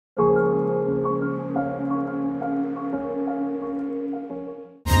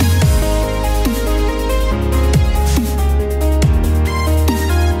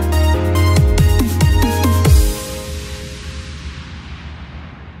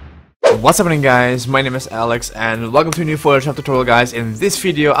What's happening, guys? My name is Alex and welcome to a new Photoshop tutorial, guys. In this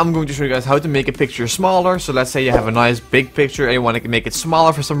video I'm going to show you guys how to make a picture smaller. So let's say you have a nice big picture and you want to make it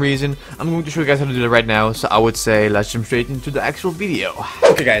smaller for some reason. I'm going to show you guys how to do that right now. So I would say let's jump straight into the actual video.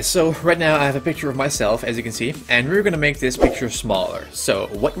 Okay guys, so right now I have a picture of myself, as you can see, and we're going to make this picture smaller. So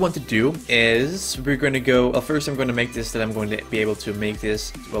what you want to do is we're going to go, first I'm going to make this that I'm going to be able to make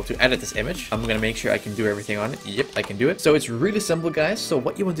this, well, to edit this image. I'm going to make sure I can do everything on it. Yep, I can do it. So it's really simple, guys. So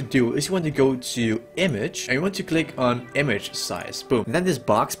what you want to do is you want to go to image and you want to click on image size. Boom. And then this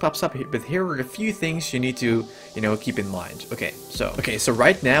box pops up here, but here are a few things you need to, keep in mind. Okay, so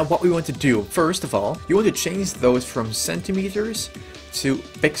right now what we want to do, first of all, you want to change those from centimeters to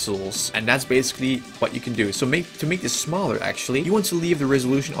pixels, and that's basically what you can do. So to make this smaller, actually, you want to leave the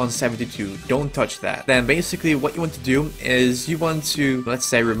resolution on 72. Don't touch that. Then basically what you want to do is you want to, let's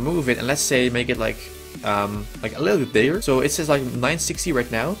say, remove it, and let's say make it like a little bit bigger. So it says like 960 right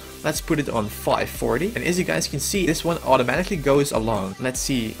now. Let's put it on 540, and as you guys can see, this one automatically goes along. Let's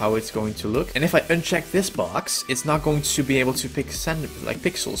see how it's going to look. And if I uncheck this box, it's not going to be able to pick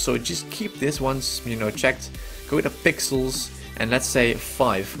pixels. So just keep this once checked. Go to pixels and let's say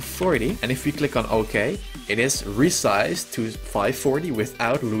 540, and if we click on OK, it is resized to 540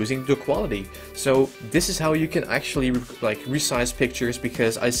 without losing the quality. So this is how you can actually resize pictures,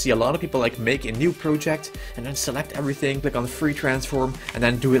 because I see a lot of people make a new project and then select everything, click on free transform, and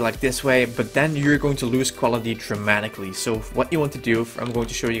then do it like this way, but then you're going to lose quality dramatically. So what you want to do, I'm going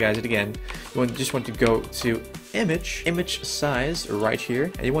to show you guys it again. You just want to go to image size right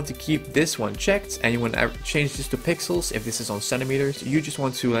here, and you want to keep this one checked, and you want to change this to pixels. If this is on centimeters, you just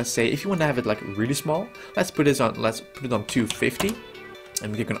want to, let's say, if you want to have it really small, let's put it on 250.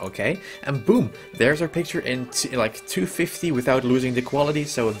 And we click on OK, and boom, there's our picture in 250 without losing the quality.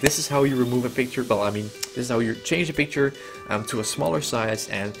 So this is how you remove a picture. Well, I mean, this is how you change a picture to a smaller size,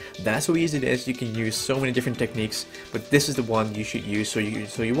 and that's how easy it is. You can use so many different techniques, but this is the one you should use so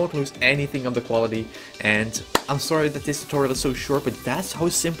you won't lose anything on the quality. And I'm sorry that this tutorial is so short, but that's how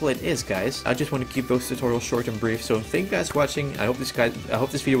simple it is, guys. I just want to keep those tutorials short and brief. So thank you guys for watching. I hope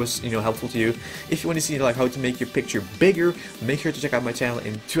this video was helpful to you. If you want to see how to make your picture bigger, make sure to check out my channel.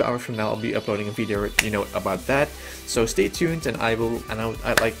 In 2 hours from now I'll be uploading a video about that, so stay tuned, and I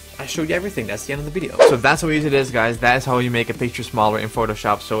show you everything. That's the end of the video. So that's how easy it is, guys. That is how you make a picture smaller in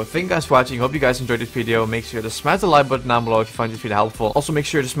Photoshop. So thank you guys for watching. Hope you guys enjoyed this video. Make sure to smash the like button down below if you find this video helpful. Also make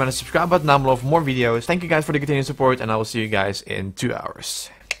sure to smash the subscribe button down below for more videos. Thank you guys for the continued support, and I will see you guys in 2 hours.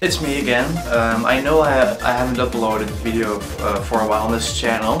 It's me again. I know I haven't uploaded a video for a while on this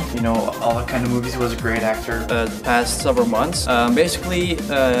channel. All kind of movies was a great actor the past several months. Basically,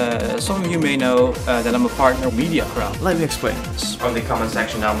 some of you may know that I'm a partner of Media Crowd. Let me explain this on the comment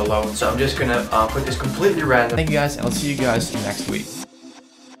section down below. So I'm just gonna put this completely random. Thank you guys, and I'll see you guys next week.